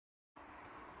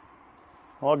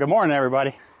Well, good morning,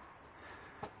 everybody.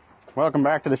 Welcome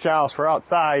back to the Shouse. We're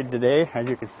outside today, as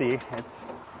you can see.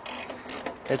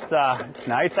 It's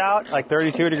nice out, like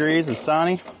 32 degrees and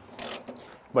sunny,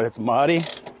 but it's muddy,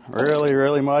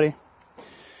 really muddy.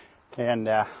 And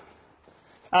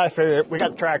I figured we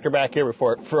got the tractor back here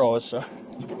before it froze, so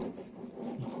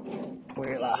we'll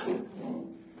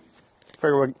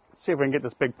figure we'll see if we can get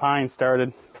this big pine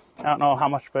started. I don't know how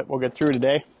much of it we'll get through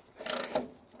today,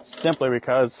 simply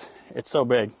because it's so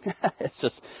big. It's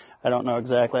just, I don't know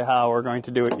exactly how we're going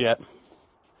to do it yet.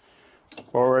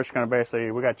 Or we're just going to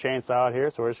basically, we got a chainsaw out here,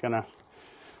 so we're just going to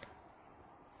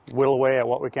whittle away at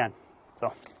what we can.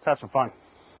 So let's have some fun.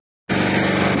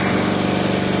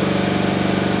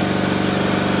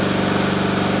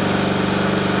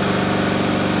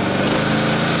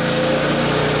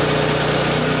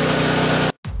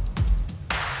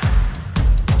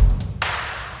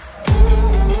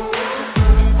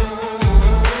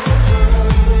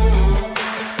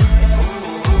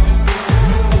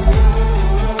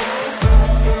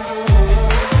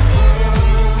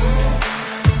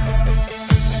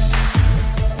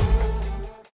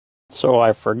 So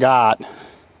I forgot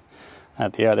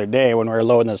that the other day when we were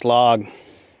loading this log,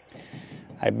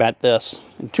 I bent this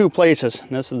in two places. And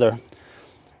this is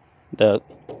the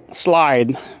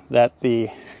slide that the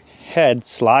head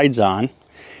slides on,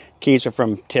 keeps it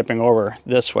from tipping over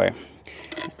this way.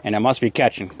 And it must be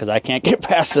catching because I can't get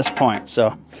past this point.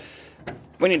 So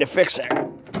we need to fix that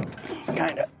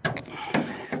kind of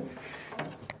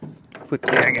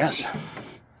quickly, I guess.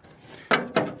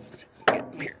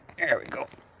 There we go.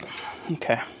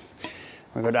 Okay,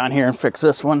 we'll go down here and fix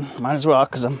this one. Might as well,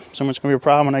 because I'm assuming it's going to be a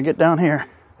problem when I get down here.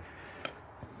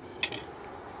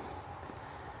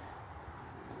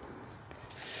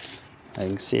 As you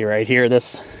can see right here,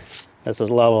 this is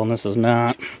level and this is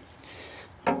not.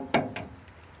 Oh,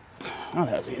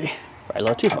 that was easy. Probably a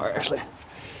little too far, actually.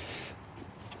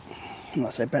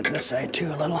 Unless I bent this side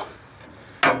too a little.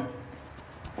 Oh,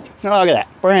 look at that,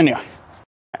 brand new.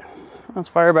 Let's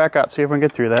fire back up, see if we can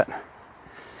get through that.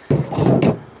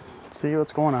 See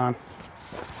what's going on.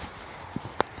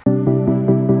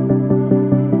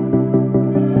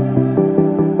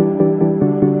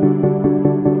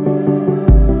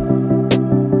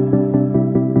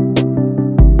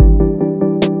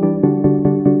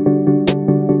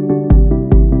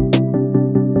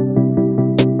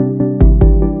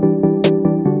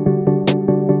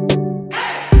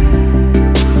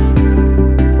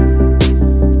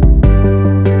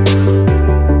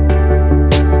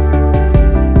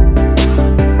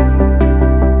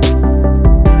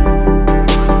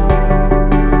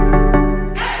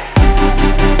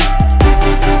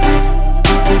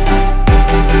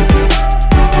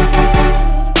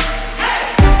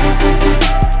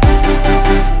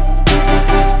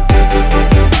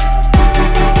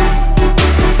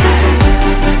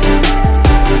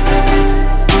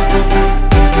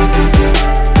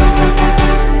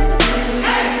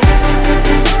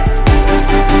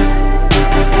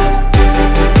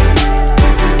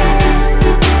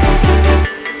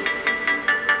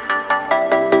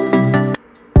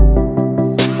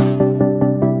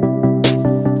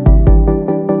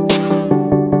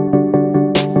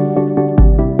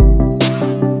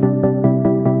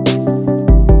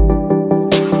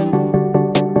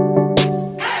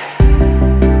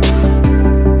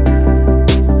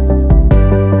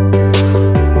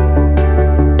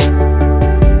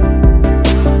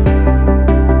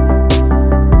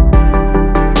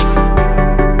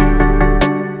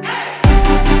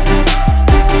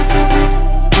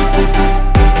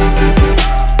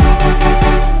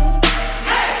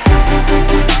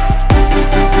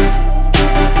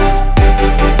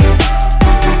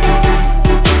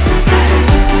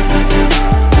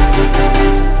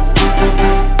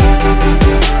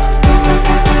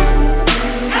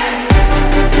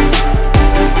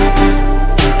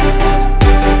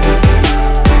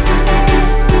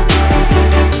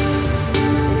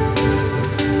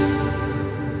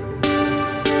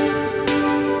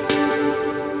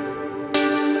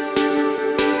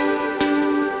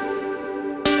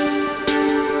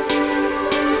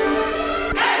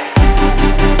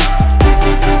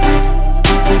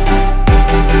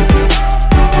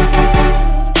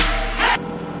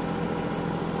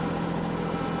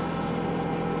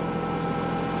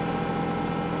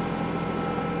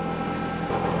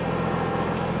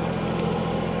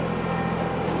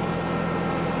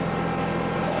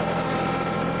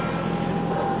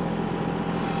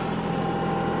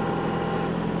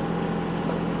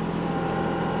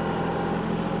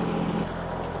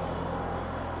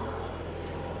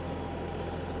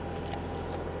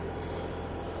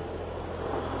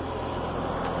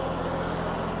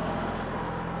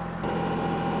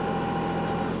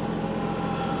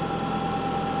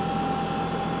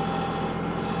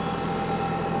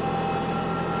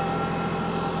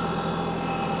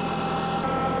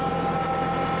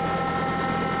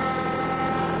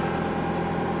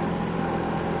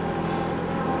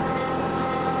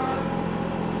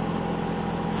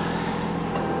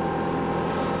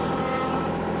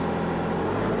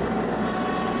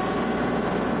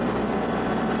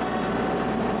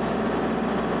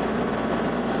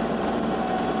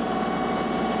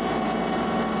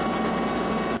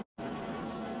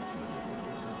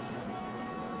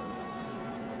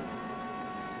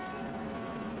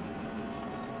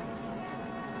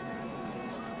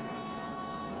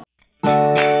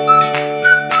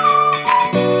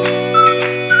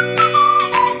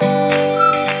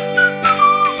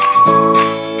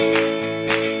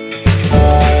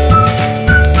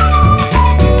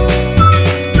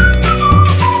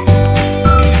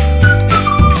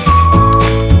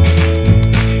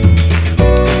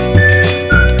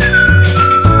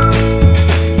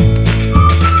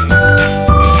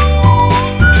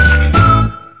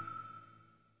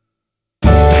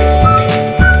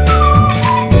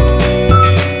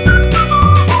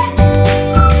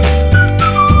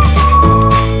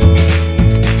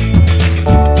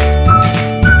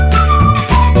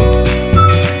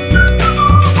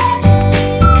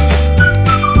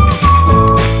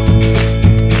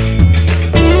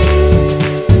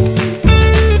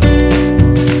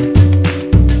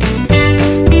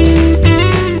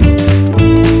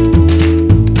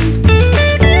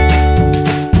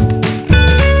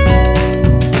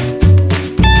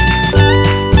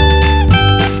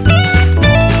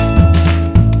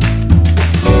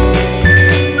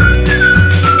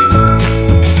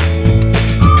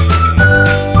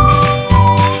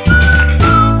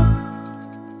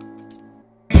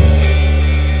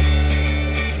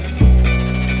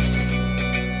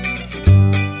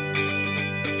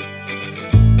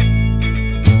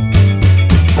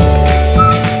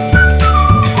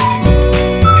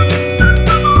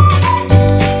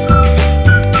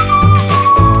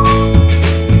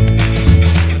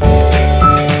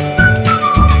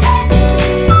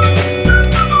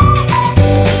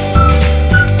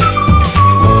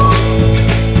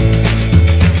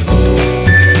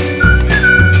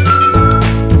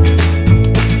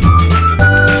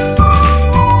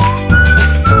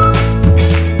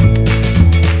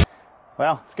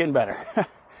 getting better.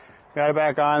 Got it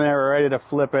back on there, we're ready to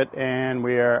flip it, and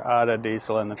we are out of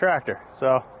diesel in the tractor.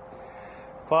 So,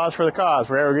 pause for the cause,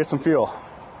 we're ready to get some fuel.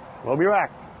 We'll be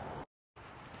back.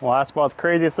 Well, that's about the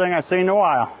craziest thing I've seen in a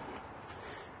while.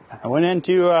 I went in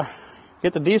to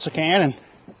get the diesel can, and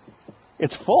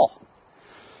it's full.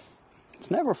 It's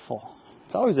never full.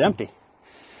 It's always empty.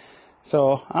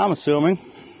 So, I'm assuming,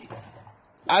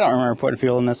 I don't remember putting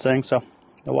fuel in this thing, so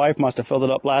the wife must have filled it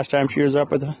up last time she was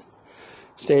up at the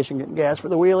station getting gas for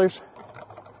the wheelers.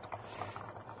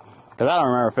 Because I don't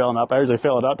remember filling up. I usually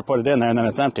fill it up to put it in there, and then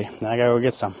it's empty. Then I gotta go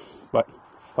get some. But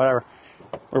whatever.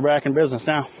 We're back in business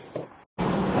now.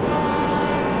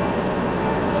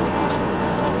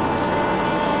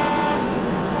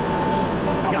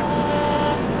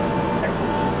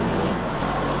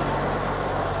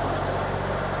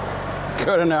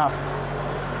 Good enough.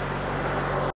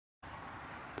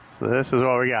 So this is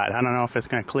what we got. I don't know if it's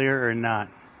gonna clear or not.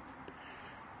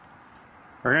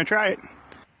 We're gonna try it.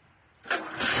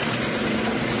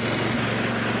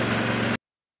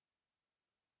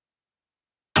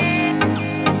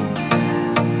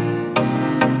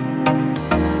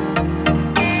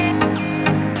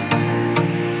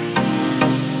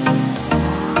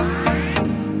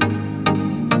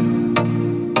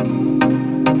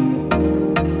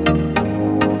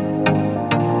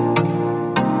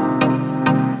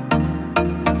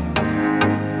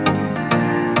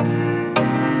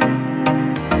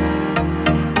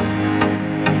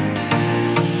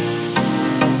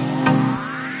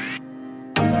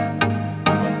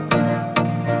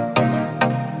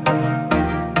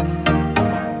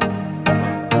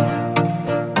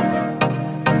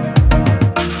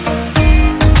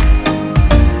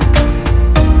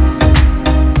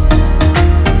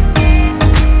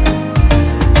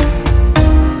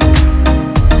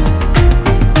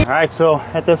 Alright, so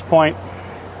at this point,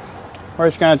 we're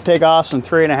just going to take off some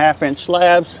 3.5-inch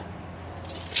slabs,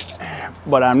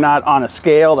 but I'm not on a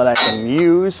scale that I can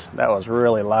use. That was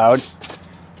really loud.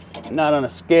 Not on a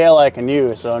scale I can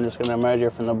use, so I'm just going to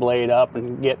measure from the blade up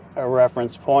and get a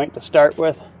reference point to start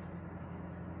with.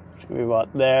 Should be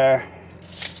about there.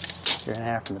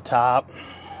 3.5 from the top.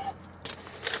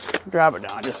 Drop it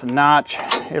down just a notch.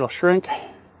 It'll shrink.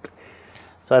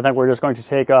 So I think we're just going to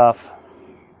take off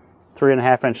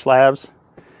 3.5-inch slabs,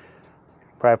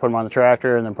 probably put them on the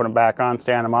tractor and then put them back on,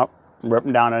 stand them up, rip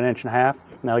them down 1.5 inches, and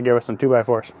that'll give us some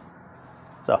 2x4s.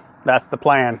 So that's the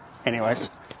plan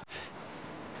anyways.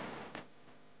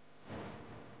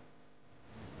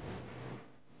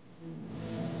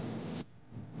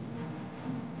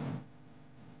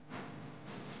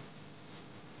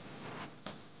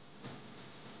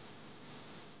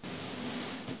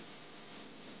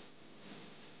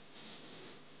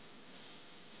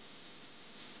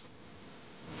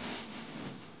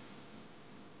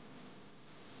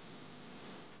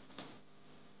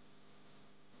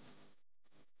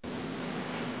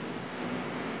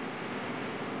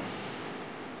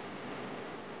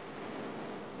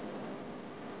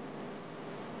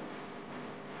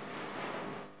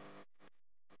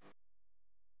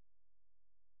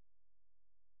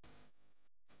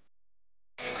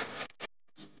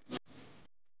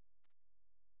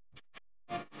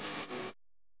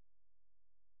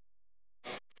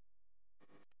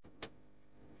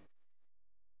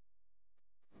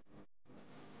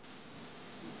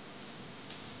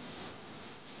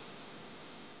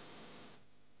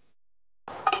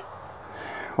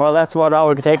 Well, that's about all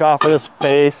we can take off of this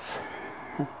face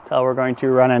until we're going to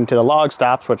run into the log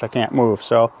stops, which I can't move.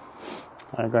 So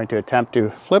I'm going to attempt to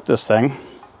flip this thing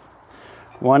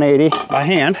 180 by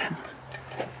hand.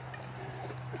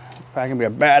 Probably gonna be a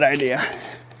bad idea.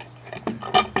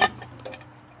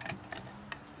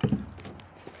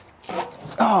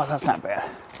 Oh, that's not bad.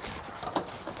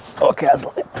 Okay, I was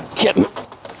kidding.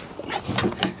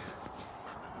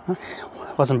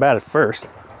 Wasn't bad at first.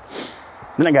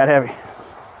 Then it got heavy.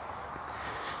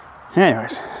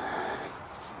 Anyways,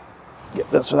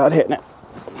 get this without hitting it.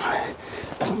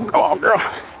 Go on, girl.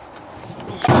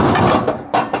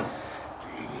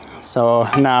 So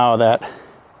now that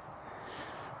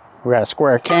we got a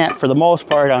square cant for the most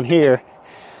part on here,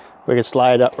 we can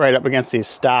slide up right up against these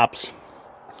stops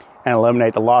and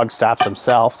eliminate the log stops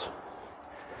themselves.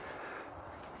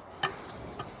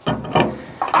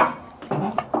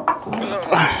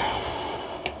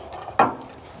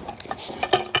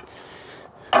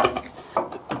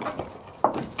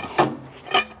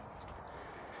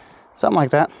 Something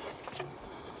like that.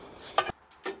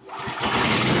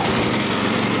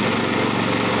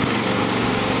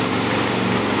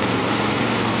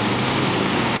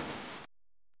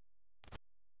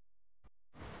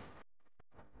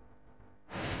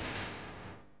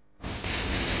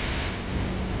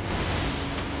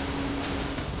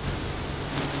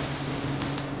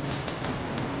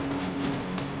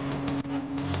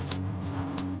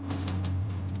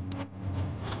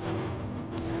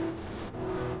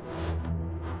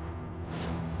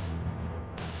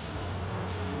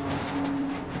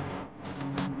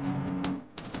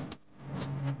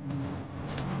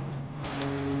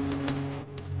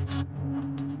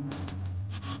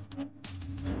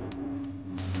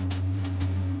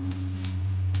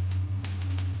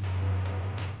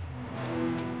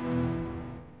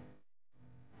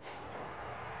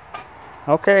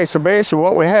 Okay, so basically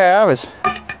what we have is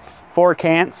 4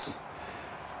 cants,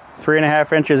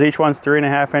 3.5 inches. Each one's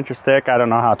 3.5 inches thick. I don't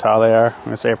know how tall they are. I'm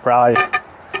gonna say probably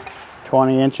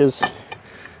 20 inches.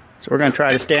 So we're gonna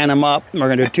try to stand them up. We're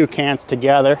gonna do 2 cants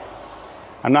together.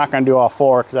 I'm not gonna do all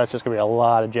 4 because that's just gonna be a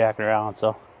lot of jacking around.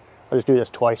 So I'll just do this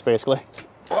twice basically.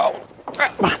 Whoa,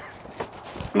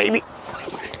 maybe.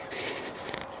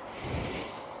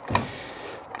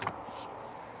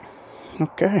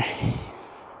 Okay.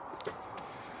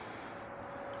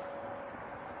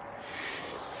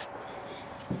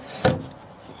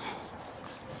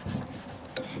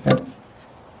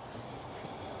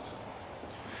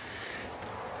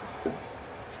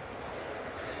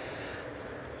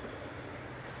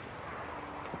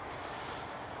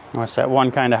 I'm gonna set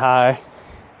one kind of high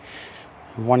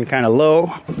and one kind of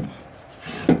low.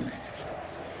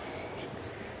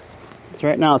 So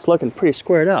right now it's looking pretty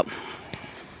squared up.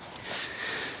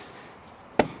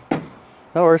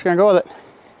 So we're just gonna go with it.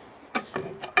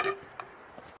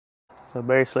 So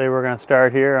basically we're gonna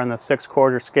start here on the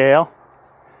 6/4 scale.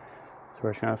 So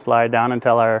we're just gonna slide down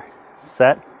until our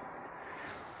set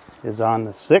is on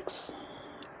the 6.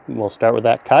 We'll start with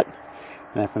that cut. And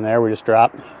then from there we just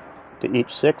drop to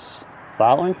each 6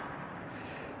 following.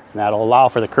 And that'll allow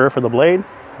for the curve of the blade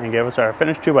and give us our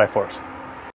finished 2x4s.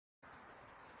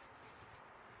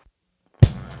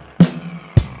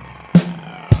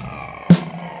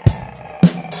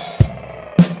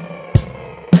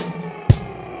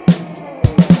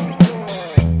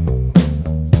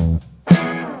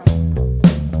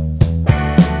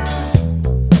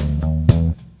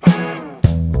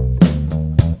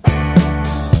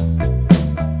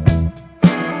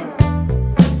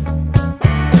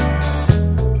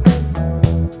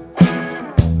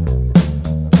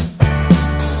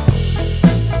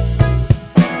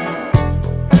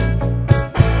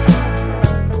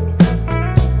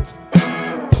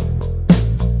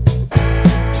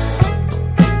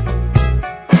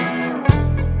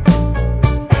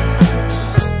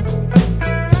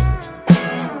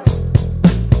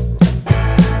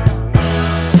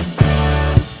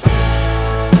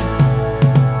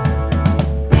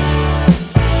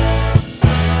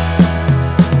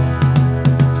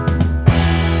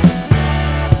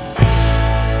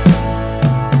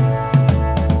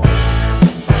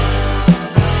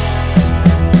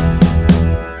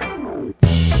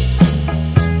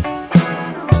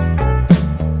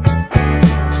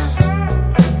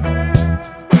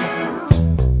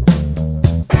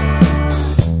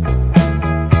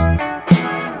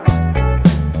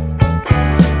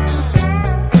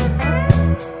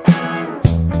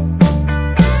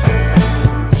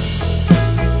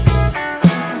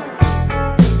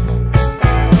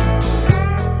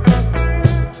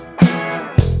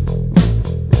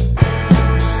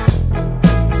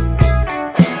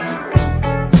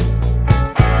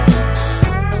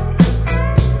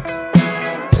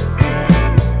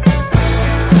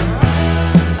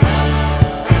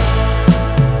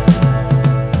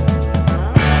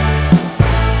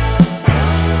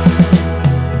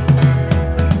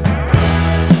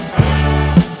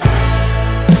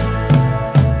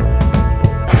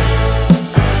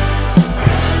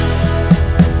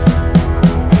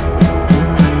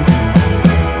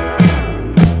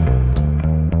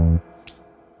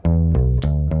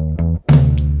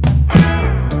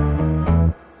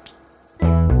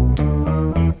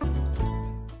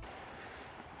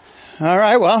 All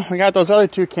right, well, we got those other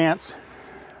 2 cants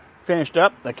finished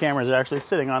up. The camera's actually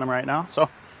sitting on them right now. So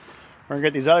we're gonna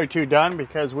get these other 2 done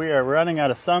because we are running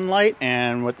out of sunlight,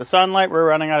 and with the sunlight, we're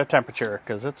running out of temperature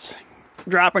because it's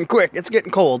dropping quick. It's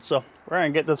getting cold. So we're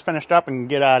gonna get this finished up and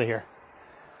get out of here.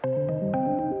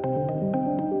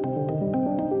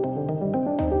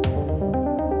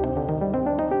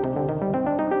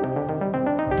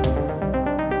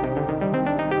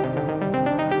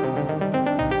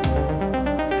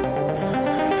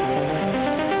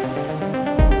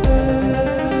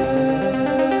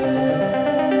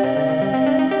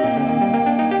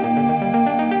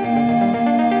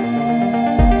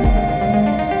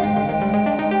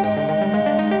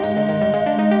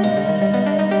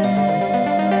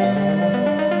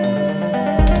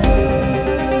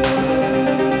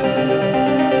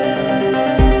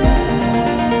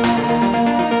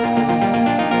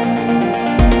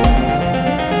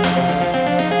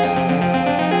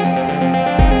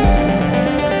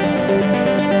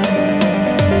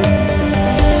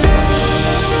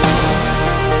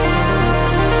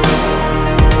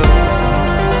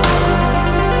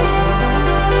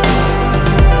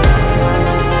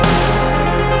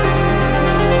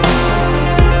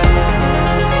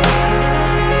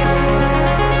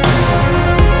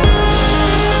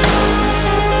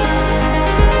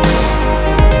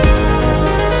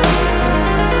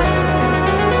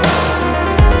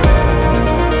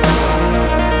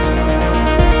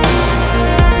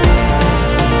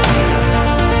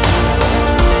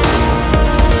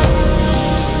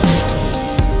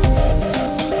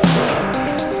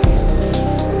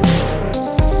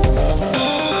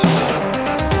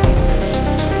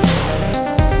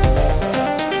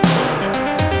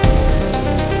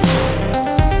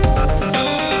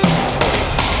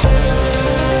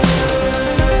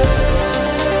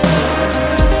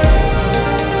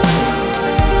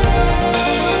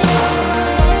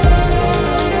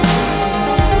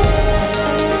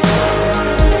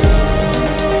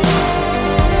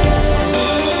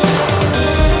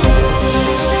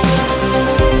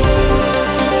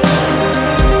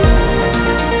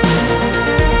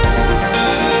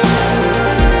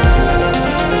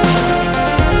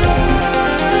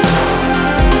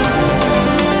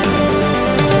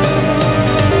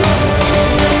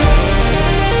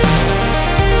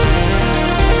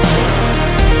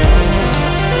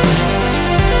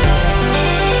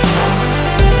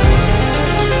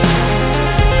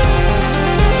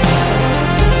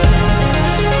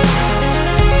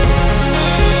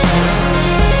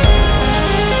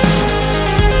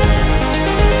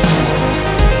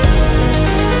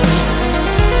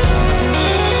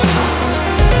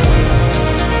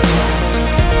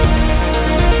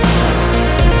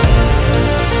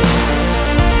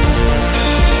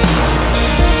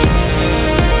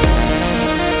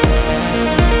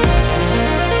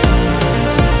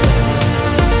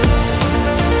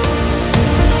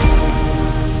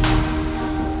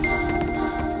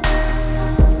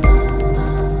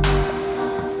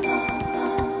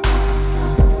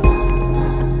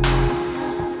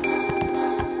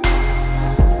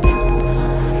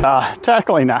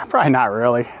 Technically not, probably not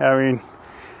really. I mean,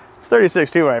 it's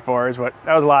 36 2x4s, but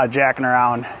that was a lot of jacking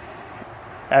around,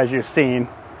 as you've seen,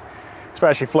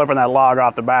 especially flipping that log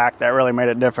off the back. That really made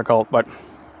it difficult. But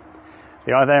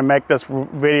the only thing that make this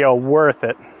video worth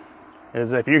it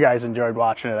is if you guys enjoyed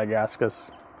watching it, I guess,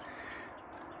 because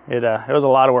it was a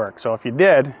lot of work. So if you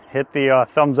did, hit the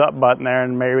thumbs up button there,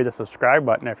 and maybe the subscribe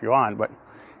button if you want. But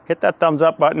hit that thumbs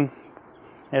up button.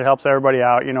 It helps everybody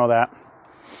out, you know that.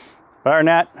 But other than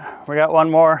that, we got one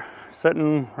more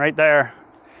sitting right there.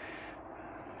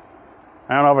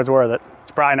 I don't know if it's worth it.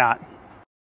 It's probably not.